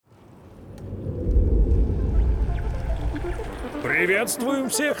Приветствуем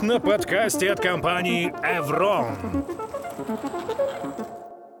всех на подкасте от компании Evron.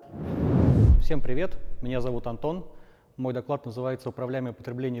 Всем привет, меня зовут Антон. Мой доклад называется «Управляемое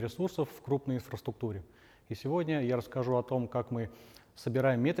потребление ресурсов в крупной инфраструктуре». И сегодня я расскажу о том, как мы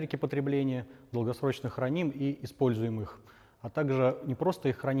собираем метрики потребления, долгосрочно храним и используем их. А также не просто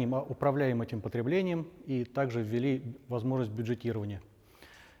их храним, а управляем этим потреблением и также ввели возможность бюджетирования.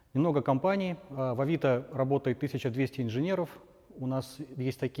 Немного компаний. В Авито работает 1200 инженеров. У нас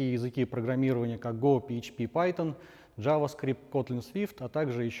есть такие языки программирования, как Go, PHP, Python, JavaScript, Kotlin, Swift, а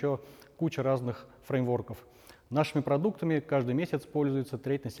также еще куча разных фреймворков. Нашими продуктами каждый месяц пользуется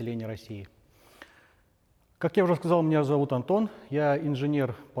треть населения России. Как я уже сказал, меня зовут Антон, я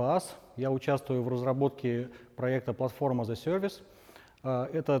инженер по АС, я участвую в разработке проекта «Платформа за сервис».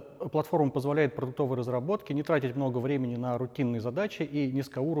 Эта платформа позволяет продуктовой разработке не тратить много времени на рутинные задачи и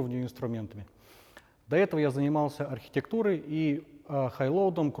низкоуровневыми инструментами. До этого я занимался архитектурой и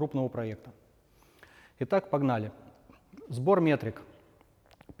хайлоудом крупного проекта. Итак, погнали. Сбор метрик.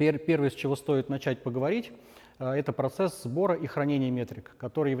 Первое, с чего стоит начать поговорить, это процесс сбора и хранения метрик,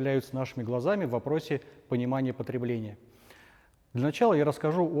 которые являются нашими глазами в вопросе понимания потребления. Для начала я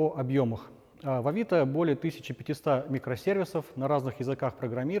расскажу о объемах. В Авито более 1500 микросервисов на разных языках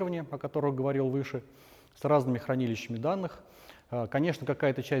программирования, о которых говорил выше, с разными хранилищами данных. Конечно,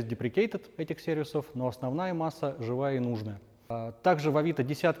 какая-то часть deprecated этих сервисов, но основная масса живая и нужная. Также в Авито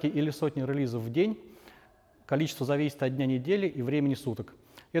десятки или сотни релизов в день. Количество зависит от дня недели и времени суток.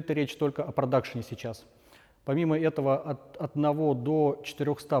 Это речь только о продакшене сейчас. Помимо этого, от 1 до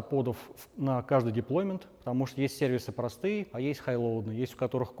 400 подов на каждый деплоймент, потому что есть сервисы простые, а есть хайлоудные. Есть у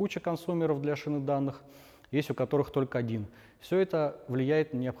которых куча консумеров для шины данных, есть у которых только один. Все это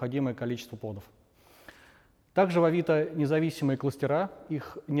влияет на необходимое количество подов. Также в Авито независимые кластера,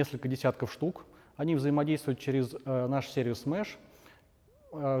 их несколько десятков штук. Они взаимодействуют через наш сервис Mesh,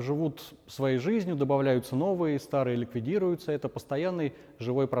 живут своей жизнью, добавляются новые, старые ликвидируются. Это постоянный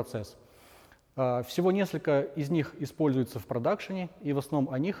живой процесс. Всего несколько из них используются в продакшене, и в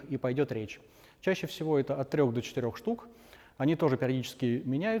основном о них и пойдет речь. Чаще всего это от 3 до 4 штук. Они тоже периодически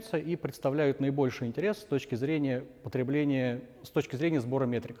меняются и представляют наибольший интерес с точки зрения потребления, с точки зрения сбора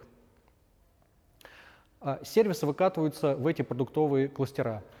метрик. Сервисы выкатываются в эти продуктовые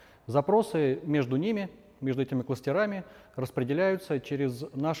кластера. Запросы между ними, между этими кластерами, распределяются через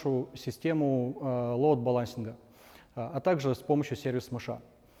нашу систему лоуд-балансинга, а также с помощью сервиса Mesh.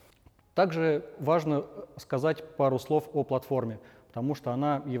 Также важно сказать пару слов о платформе, потому что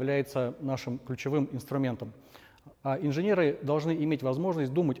она является нашим ключевым инструментом. Инженеры должны иметь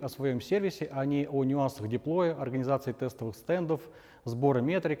возможность думать о своем сервисе, а не о нюансах деплоя, организации тестовых стендов, сбора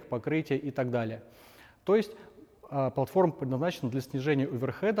метрик, покрытия и так далее. То есть платформа предназначена для снижения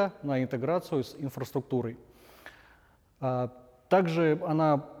оверхеда на интеграцию с инфраструктурой. Также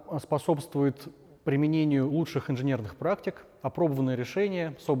она способствует применению лучших инженерных практик, опробованные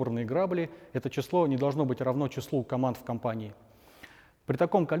решения, собранные грабли. Это число не должно быть равно числу команд в компании. При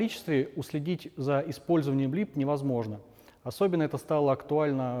таком количестве уследить за использованием лип невозможно. Особенно это стало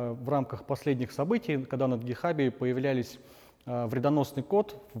актуально в рамках последних событий, когда на GitHub появлялись вредоносный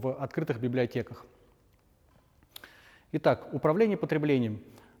код в открытых библиотеках. Итак, управление потреблением.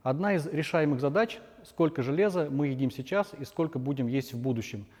 Одна из решаемых задач – сколько железа мы едим сейчас и сколько будем есть в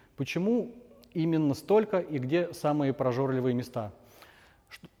будущем. Почему именно столько и где самые прожорливые места?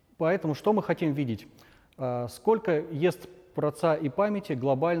 Поэтому что мы хотим видеть? Сколько ест проца и памяти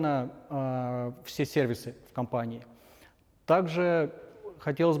глобально все сервисы в компании. Также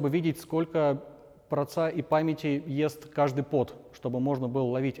хотелось бы видеть, сколько проца и памяти ест каждый под, чтобы можно было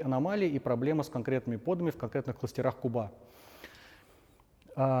ловить аномалии и проблемы с конкретными подами в конкретных кластерах куба.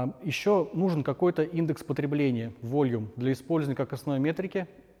 Еще нужен какой-то индекс потребления, volume, для использования как основной метрики,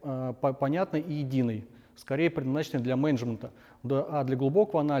 понятной и единой, скорее предназначенной для менеджмента. А для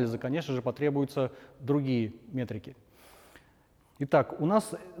глубокого анализа, конечно же, потребуются другие метрики. Итак, у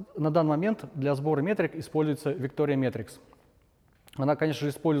нас на данный момент для сбора метрик используется Victoria Metrics. Она, конечно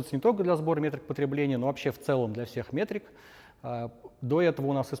же, используется не только для сбора метрик потребления, но вообще в целом для всех метрик. До этого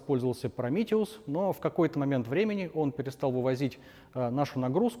у нас использовался Prometheus, но в какой-то момент времени он перестал вывозить нашу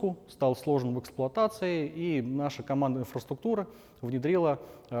нагрузку, стал сложным в эксплуатации, и наша команда инфраструктуры внедрила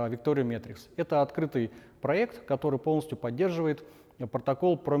Victoria Metrics. Это открытый проект, который полностью поддерживает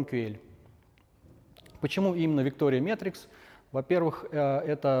протокол PromQL. Почему именно Victoria Metrics? Во-первых,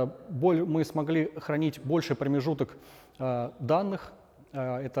 мы смогли хранить больший промежуток данных,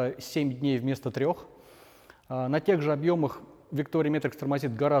 это 7 дней вместо 3. На тех же объемах Victoria Metrics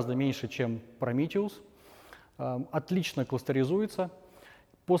тормозит гораздо меньше, чем Prometheus. Отлично кластеризуется.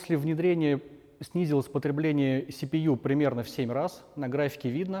 После внедрения снизилось потребление CPU примерно в 7 раз. На графике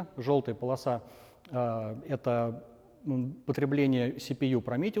видно, желтая полоса это потребление CPU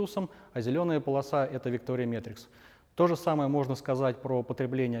Prometheus, а зеленая полоса это Victoria Matrix. То же самое можно сказать про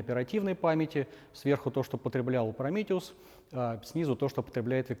потребление оперативной памяти. Сверху то, что потреблял Prometheus, снизу то, что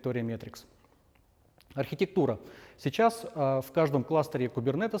потребляет Victoria Matrix. Архитектура. Сейчас в каждом кластере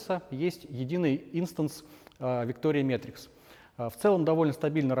kubernetes есть единый инстанс Victoria Matrix. В целом довольно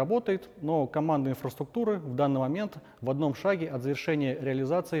стабильно работает, но команда инфраструктуры в данный момент в одном шаге от завершения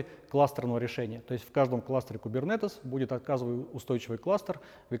реализации кластерного решения. То есть в каждом кластере Kubernetes будет отказоустойчивый кластер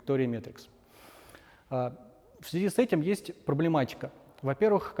Victoria Matrix. В связи с этим есть проблематика.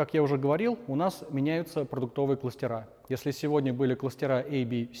 Во-первых, как я уже говорил, у нас меняются продуктовые кластера. Если сегодня были кластера A,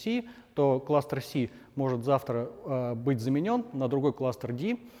 B, C, то кластер C может завтра быть заменен на другой кластер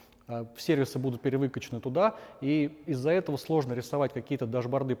D. Сервисы будут перевыкачаны туда, и из-за этого сложно рисовать какие-то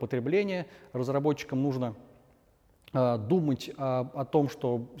дашборды потребления. Разработчикам нужно думать о том,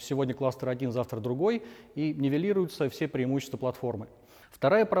 что сегодня кластер один, завтра другой, и нивелируются все преимущества платформы.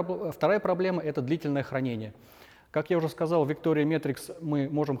 Вторая проблема – это длительное хранение. Как я уже сказал, в Victoria Matrix мы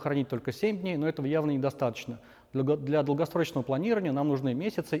можем хранить только 7 дней, но этого явно недостаточно. Для долгосрочного планирования нам нужны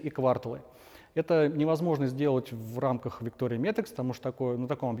месяцы и кварталы. Это невозможно сделать в рамках Victoria Matrix, потому что на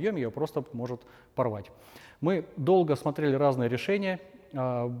таком объеме ее просто может порвать. Мы долго смотрели разные решения.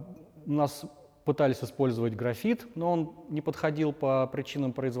 У нас пытались использовать графит, но он не подходил по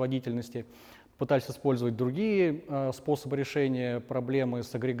причинам производительности. Пытались использовать другие способы решения проблемы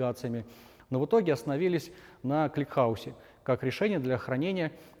с агрегациями. Но в итоге остановились на ClickHouse как решение для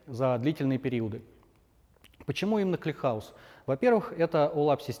хранения за длительные периоды. Почему именно ClickHouse? Во-первых, это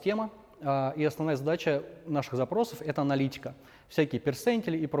OLAP-система, и основная задача наших запросов – это аналитика. Всякие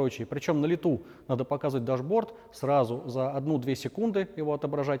персентили и прочее. Причем на лету надо показывать дашборд сразу за 1-2 секунды, его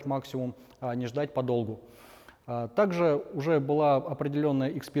отображать максимум, а не ждать подолгу. Также уже была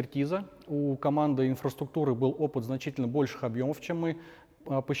определенная экспертиза. У команды инфраструктуры был опыт значительно больших объемов, чем мы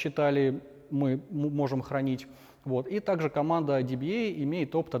посчитали, мы можем хранить. Вот. И также команда DBA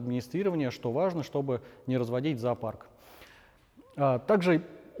имеет опыт администрирования, что важно, чтобы не разводить зоопарк. Также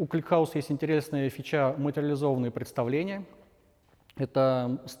у ClickHouse есть интересная фича материализованные представления.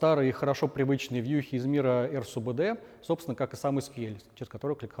 Это старые, хорошо привычные вьюхи из мира RSUBD, собственно, как и сам SQL, через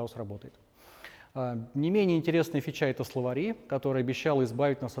который ClickHouse работает. Не менее интересная фича – это словари, которые обещал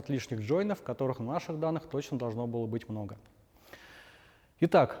избавить нас от лишних джойнов, которых на наших данных точно должно было быть много.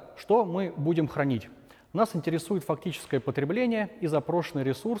 Итак, что мы будем хранить? Нас интересует фактическое потребление и запрошенные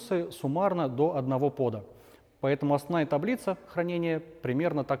ресурсы суммарно до 1 пода. Поэтому основная таблица хранения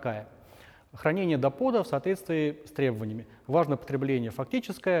примерно такая. Хранение до пода в соответствии с требованиями. Важно потребление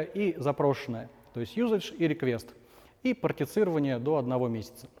фактическое и запрошенное, то есть usage и request. И партицирование до 1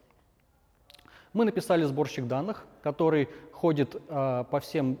 месяца. Мы написали сборщик данных, который ходит по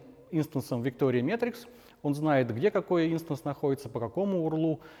всем инстансам Victoria Matrix. Он знает, где какой инстанс находится, по какому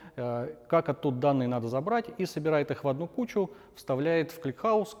URL, как оттуда данные надо забрать, и собирает их в одну кучу, вставляет в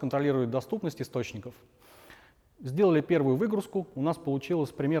ClickHouse, контролирует доступность источников. Сделали первую выгрузку, у нас получилось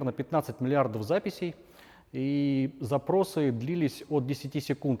примерно 15 миллиардов записей, и запросы длились от 10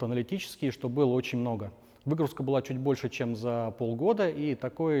 секунд аналитические, что было очень много. Выгрузка была чуть больше, чем за полгода, и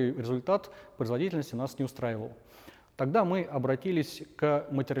такой результат производительности нас не устраивал. Тогда мы обратились к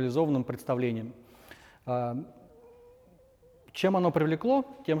материализованным представлениям. Чем оно привлекло?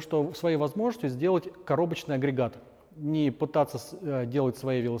 Тем, что своей возможностью сделать коробочный агрегат. Не пытаться делать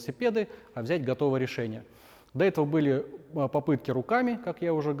свои велосипеды, а взять готовое решение. До этого были попытки руками, как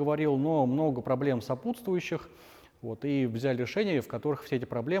я уже говорил, но много проблем сопутствующих. И взяли решения, в которых все эти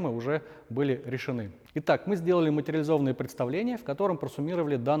проблемы уже были решены. Итак, мы сделали материализованное представление, в котором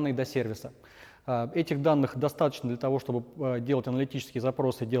просуммировали данные до сервиса. Этих данных достаточно для того, чтобы делать аналитические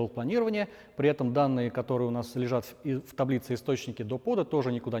запросы, делать планирование. При этом данные, которые у нас лежат в таблице источники до пода,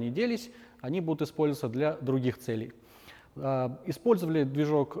 тоже никуда не делись. Они будут использоваться для других целей. Использовали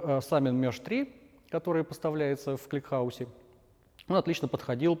движок Summon Mesh 3, который поставляется в ClickHouse. Он отлично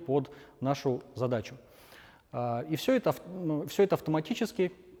подходил под нашу задачу. И все это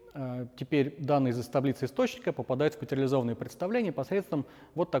автоматически, теперь данные из таблицы источника попадают в материализованные представления посредством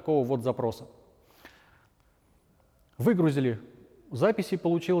вот такого вот запроса. Выгрузили, записей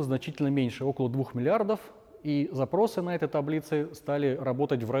получилось значительно меньше, около 2 миллиардов, и запросы на этой таблице стали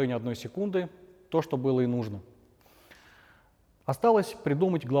работать в районе 1 секунды, то, что было и нужно. Осталось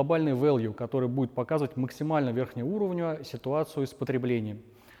придумать глобальный value, который будет показывать максимально верхнеуровневую ситуацию с потреблением.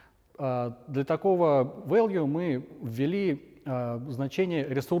 Для такого value мы ввели значение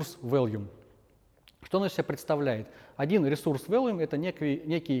ресурс value. Что он из себя представляет? Один ресурс volume – это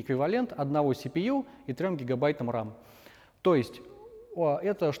некий эквивалент одного CPU и 3 гигабайтам RAM. То есть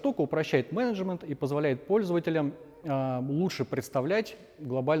эта штука упрощает менеджмент и позволяет пользователям лучше представлять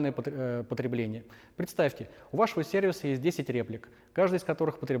глобальное потребление. Представьте, у вашего сервиса есть 10 реплик, каждый из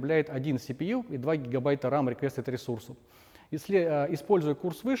которых потребляет 1 CPU и 2 гигабайта RAM requested ресурсов. Если, используя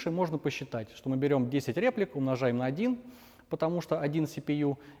курс выше, можно посчитать, что мы берем 10 реплик, умножаем на 1, потому что 1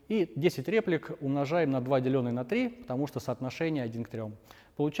 CPU, и 10 реплик умножаем на 2, деленное на 3, потому что соотношение 1 к 3.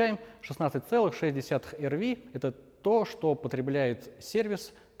 Получаем 16,6 RV, это то, что потребляет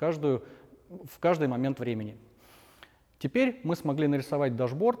сервис в каждый момент времени. Теперь мы смогли нарисовать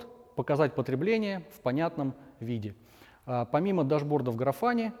дашборд, показать потребление в понятном виде. Помимо дашборда в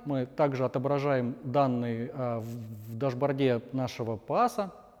графане, мы также отображаем данные в дашборде нашего PaaS,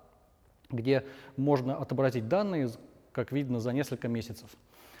 где можно отобразить данные, как видно, за несколько месяцев.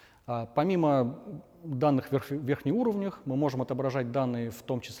 Помимо данных верхнеуровневых, мы можем отображать данные в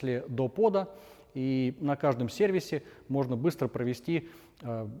том числе до пода, и на каждом сервисе можно быстро провести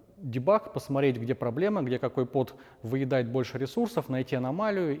дебаг, посмотреть, где проблема, где какой под выедает больше ресурсов, найти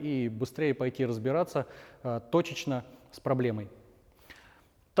аномалию и быстрее пойти разбираться точечно с проблемой.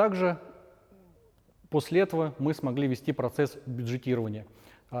 Также после этого мы смогли вести процесс бюджетирования.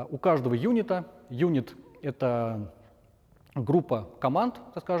 У каждого юнита, юнит — это группа команд,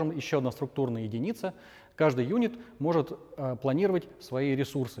 так скажем, еще одна структурная единица. Каждый юнит может планировать свои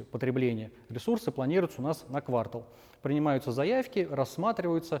ресурсы потребления. Ресурсы планируются у нас на квартал. Принимаются заявки,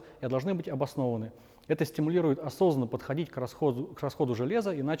 рассматриваются и должны быть обоснованы. Это стимулирует осознанно подходить к расходу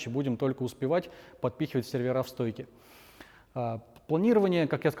железа, иначе будем только успевать подпихивать сервера в стойке. Планирование,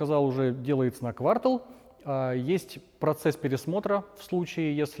 как я сказал, уже делается на квартал. Есть процесс пересмотра в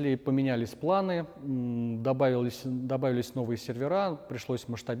случае, если поменялись планы, добавились новые сервера, пришлось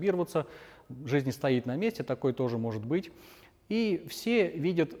масштабироваться, жизнь не стоит на месте, такое тоже может быть. И все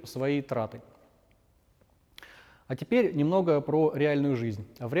видят свои траты. А теперь немного про реальную жизнь.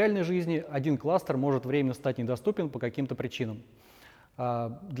 В реальной жизни один кластер может временно стать недоступен по каким-то причинам.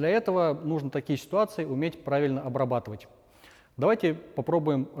 Для этого нужно такие ситуации уметь правильно обрабатывать. Давайте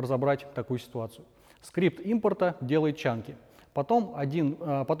попробуем разобрать такую ситуацию. Скрипт импорта делает чанки. Потом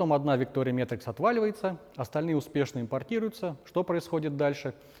одна Victoria Matrix отваливается, остальные успешно импортируются. Что происходит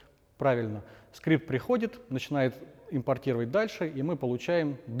дальше? Правильно, скрипт приходит, начинает импортировать дальше, и мы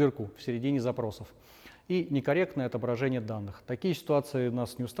получаем дырку в середине запросов и некорректное отображение данных. Такие ситуации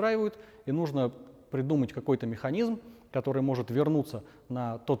нас не устраивают, и нужно придумать какой-то механизм, который может вернуться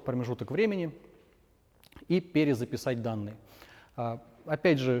на тот промежуток времени и перезаписать данные.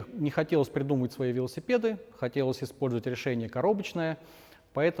 Опять же, не хотелось придумывать свои велосипеды, хотелось использовать решение коробочное,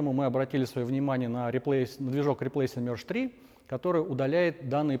 поэтому мы обратили свое внимание на движок Replace and Merge 3, который удаляет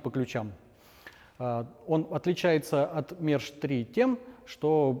данные по ключам. Он отличается от Merge 3 тем,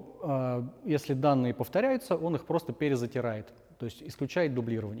 что если данные повторяются, он их просто перезатирает, то есть исключает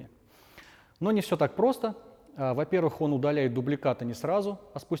дублирование. Но не все так просто. Во-первых, он удаляет дубликаты не сразу,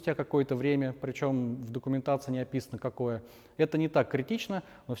 а спустя какое-то время, причем в документации не описано какое. Это не так критично,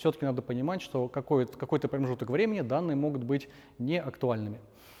 но все-таки надо понимать, что какой-то промежуток времени данные могут быть не актуальными.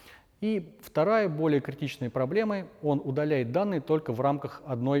 И вторая, более критичная проблема, он удаляет данные только в рамках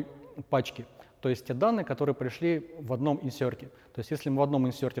одной пачки. То есть те данные, которые пришли в одном инсерте. То есть если мы в одном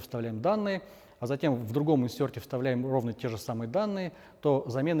инсерте вставляем данные, а затем в другом инсерте вставляем ровно те же самые данные, то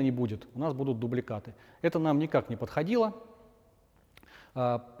замены не будет, у нас будут дубликаты. Это нам никак не подходило.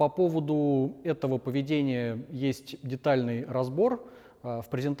 По поводу этого поведения есть детальный разбор. В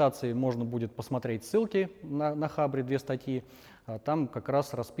презентации можно будет посмотреть ссылки на Хабре, 2 статьи. Там как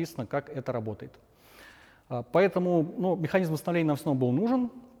раз расписано, как это работает. Поэтому механизм восстановления нам снова был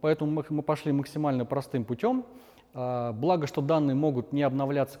нужен, поэтому мы пошли максимально простым путем. Благо, что данные могут не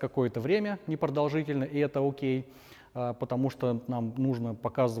обновляться какое-то время, непродолжительно, и это окей, потому что нам нужно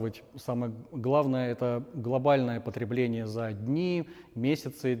показывать самое главное – это глобальное потребление за дни,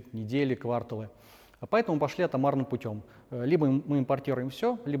 месяцы, недели, кварталы. Поэтому пошли атомарным путем. Либо мы импортируем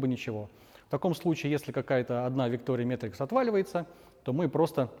все, либо ничего. В таком случае, если какая-то одна Victoria Matrix отваливается, то мы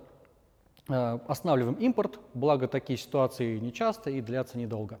просто останавливаем импорт, благо такие ситуации нечасто и длятся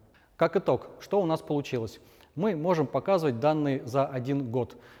недолго. Как итог, что у нас получилось? Мы можем показывать данные за 1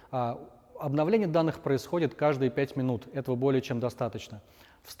 год. Обновление данных происходит каждые 5 минут, этого более чем достаточно.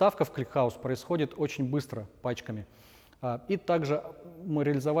 Вставка в кликхаус происходит очень быстро, пачками. И также мы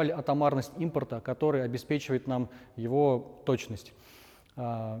реализовали атомарность импорта, который обеспечивает нам его точность.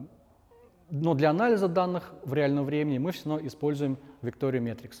 Но для анализа данных в реальном времени мы все равно используем Victoria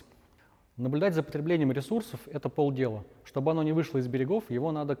Matrix. Наблюдать за потреблением ресурсов – это полдела. Чтобы оно не вышло из берегов,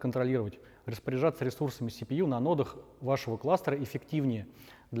 его надо контролировать. Распоряжаться ресурсами CPU на нодах вашего кластера эффективнее.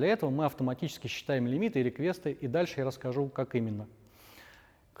 Для этого мы автоматически считаем лимиты и реквесты, и дальше я расскажу, как именно.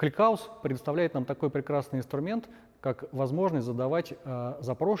 ClickHouse предоставляет нам такой прекрасный инструмент, как возможность задавать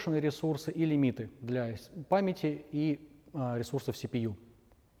запрошенные ресурсы и лимиты для памяти и ресурсов CPU.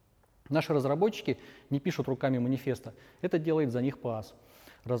 Наши разработчики не пишут руками манифеста, это делает за них PaaS.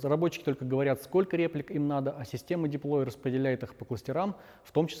 Разработчики только говорят, сколько реплик им надо, а система деплоя распределяет их по кластерам,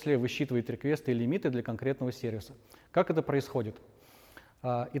 в том числе высчитывает реквесты и лимиты для конкретного сервиса. Как это происходит?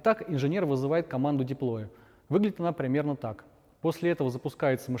 Итак, инженер вызывает команду деплоя. Выглядит она примерно так. После этого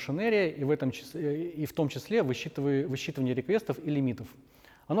запускается машинерия и в том числе высчитывание реквестов и лимитов.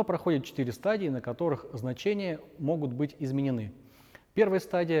 Оно проходит 4 стадии, на которых значения могут быть изменены. Первая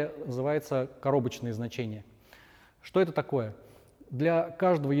стадия называется коробочные значения. Что это такое? Для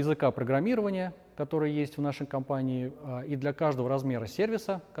каждого языка программирования, который есть в нашей компании, и для каждого размера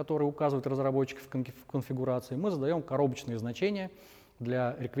сервиса, который указывает разработчик в конфигурации, мы задаем коробочные значения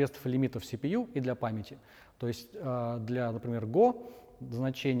для реквестов и лимитов CPU и для памяти. То есть для, например, Go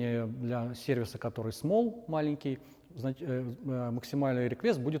значение для сервиса, который small, маленький, максимальный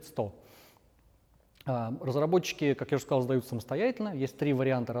реквест будет 100. Разработчики, как я уже сказал, задают самостоятельно. Есть 3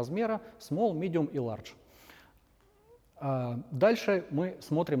 варианта размера – small, medium и large. Дальше мы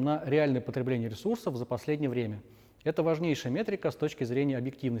смотрим на реальное потребление ресурсов за последнее время. Это важнейшая метрика с точки зрения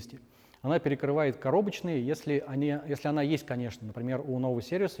объективности. Она перекрывает коробочные, если она есть, конечно. Например, у нового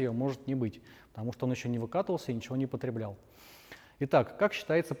сервиса ее может не быть, потому что он еще не выкатывался и ничего не потреблял. Итак, как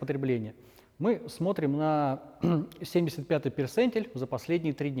считается потребление? Мы смотрим на 75-й перцентиль за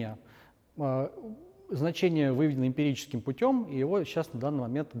последние 3 дня. Значение выведено эмпирическим путем, и его сейчас на данный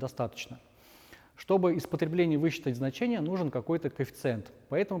момент достаточно. Чтобы из потребления высчитать значение, нужен какой-то коэффициент,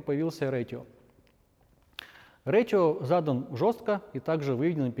 поэтому появился ратио. Ратио задан жестко и также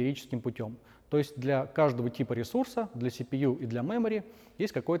выведен эмпирическим путем. То есть для каждого типа ресурса, для CPU и для memory,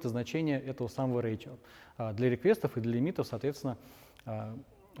 есть какое-то значение этого самого ратио. Для реквестов и для лимитов, соответственно,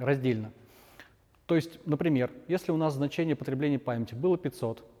 раздельно. То есть, например, если у нас значение потребления памяти было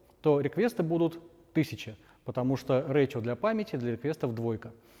 500, то реквесты будут 1000, потому что ратио для памяти, для реквестов 2.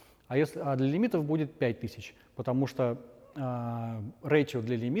 А для лимитов будет 5000, потому что ратио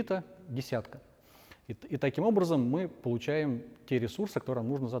для лимита 10. И таким образом мы получаем те ресурсы, которые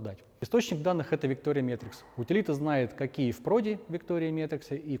нам нужно задать. Источник данных — это Victoria Metrics. Утилита знает, какие в проде Victoria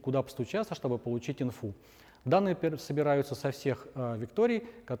Metrics и куда постучаться, чтобы получить инфу. Данные собираются со всех Victoria,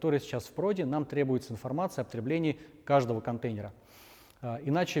 которые сейчас в проде. Нам требуется информация о потреблении каждого контейнера.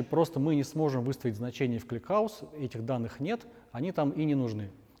 Иначе просто мы не сможем выставить значение в ClickHouse, этих данных нет, они там и не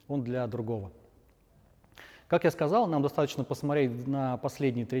нужны. Он для другого. Как я сказал, нам достаточно посмотреть на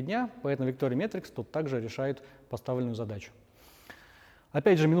последние 3 дня, поэтому Victoria Metrics тут также решает поставленную задачу.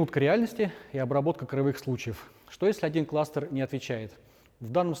 Опять же, минутка реальности и обработка краевых случаев. Что если один кластер не отвечает? В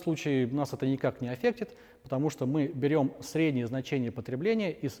данном случае нас это никак не аффектит, потому что мы берем среднее значение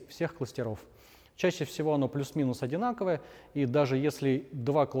потребления из всех кластеров. Чаще всего оно плюс-минус одинаковое, и даже если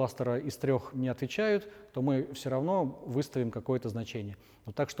 2 кластера из 3 не отвечают, то мы все равно выставим какое-то значение.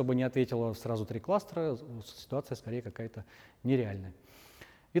 Но так, чтобы не ответило сразу 3 кластера, ситуация скорее какая-то нереальная.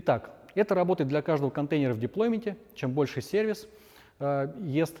 Итак, это работает для каждого контейнера в деплойменте. Чем больше сервис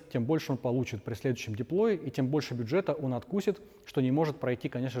ест, тем больше он получит при следующем деплое, и тем больше бюджета он откусит, что не может пройти,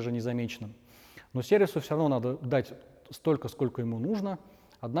 конечно же, незамеченным. Но сервису все равно надо дать столько, сколько ему нужно.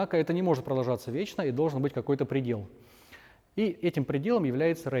 Однако это не может продолжаться вечно и должен быть какой-то предел. И этим пределом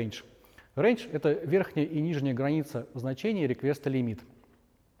является range. Range — это верхняя и нижняя граница значений реквеста лимит.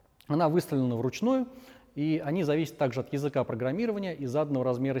 Она выставлена вручную, и они зависят также от языка программирования и заданного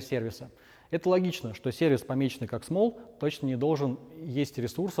размера сервиса. Это логично, что сервис, помеченный как small, точно не должен есть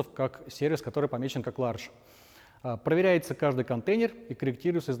ресурсов, как сервис, который помечен как large. Проверяется каждый контейнер и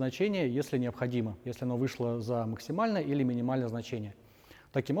корректируется значение, если необходимо, если оно вышло за максимальное или минимальное значение.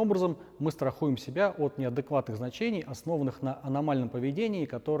 Таким образом, мы страхуем себя от неадекватных значений, основанных на аномальном поведении,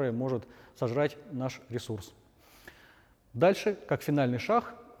 которое может сожрать наш ресурс. Дальше, как финальный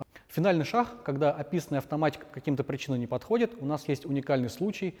шаг. Финальный шаг, когда описанная автоматика по каким-то причинам не подходит, у нас есть уникальный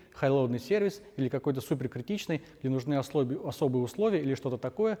случай, хайлоудный сервис или какой-то суперкритичный, где нужны особые условия или что-то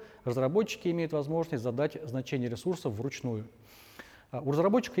такое. Разработчики имеют возможность задать значение ресурсов вручную. У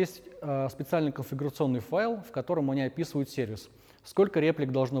разработчика есть специальный конфигурационный файл, в котором они описывают сервис. Сколько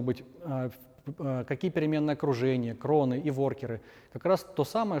реплик должно быть, какие переменные окружения, кроны и воркеры. Как раз то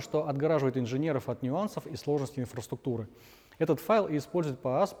самое, что отгораживает инженеров от нюансов и сложностей инфраструктуры. Этот файл и использует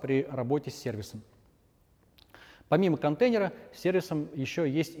PaaS при работе с сервисом. Помимо контейнера, сервисом еще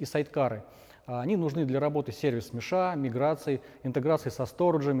есть и сайдкары. Они нужны для работы сервис-меша, миграции, интеграции со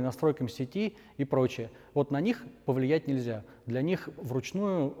сториджами, настройками сети и прочее. Вот на них повлиять нельзя. Для них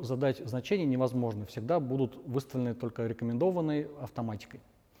вручную задать значение невозможно. Всегда будут выставлены только рекомендованной автоматикой.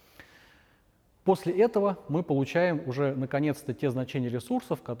 После этого мы получаем уже наконец-то те значения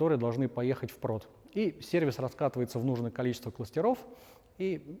ресурсов, которые должны поехать в прод. И сервис раскатывается в нужное количество кластеров,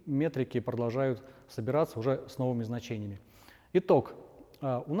 и метрики продолжают собираться уже с новыми значениями. Итог.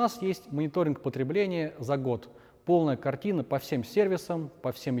 У нас есть мониторинг потребления за год. Полная картина по всем сервисам,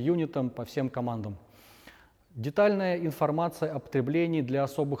 по всем юнитам, по всем командам. Детальная информация о потреблении для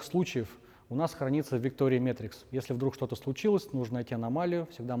особых случаев у нас хранится в Victoria Metrics. Если вдруг что-то случилось, нужно найти аномалию,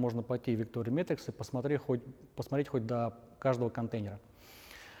 всегда можно пойти в Victoria Metrics и посмотреть хоть до каждого контейнера.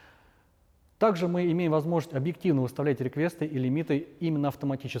 Также мы имеем возможность объективно выставлять реквесты и лимиты именно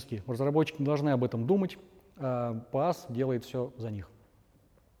автоматически. Разработчики не должны об этом думать, PaaS делает все за них.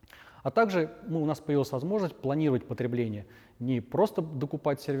 А также у нас появилась возможность планировать потребление. Не просто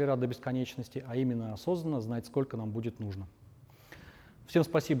докупать сервера до бесконечности, а именно осознанно знать, сколько нам будет нужно. Всем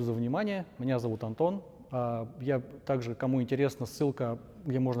спасибо за внимание. Меня зовут Антон. Я также, кому интересно, ссылка,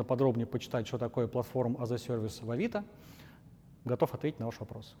 где можно подробнее почитать, что такое платформа as a Service в Авито. Готов ответить на ваш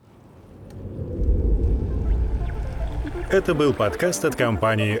вопрос. Это был подкаст от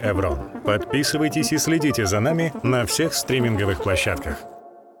компании Evron. Подписывайтесь и следите за нами на всех стриминговых площадках.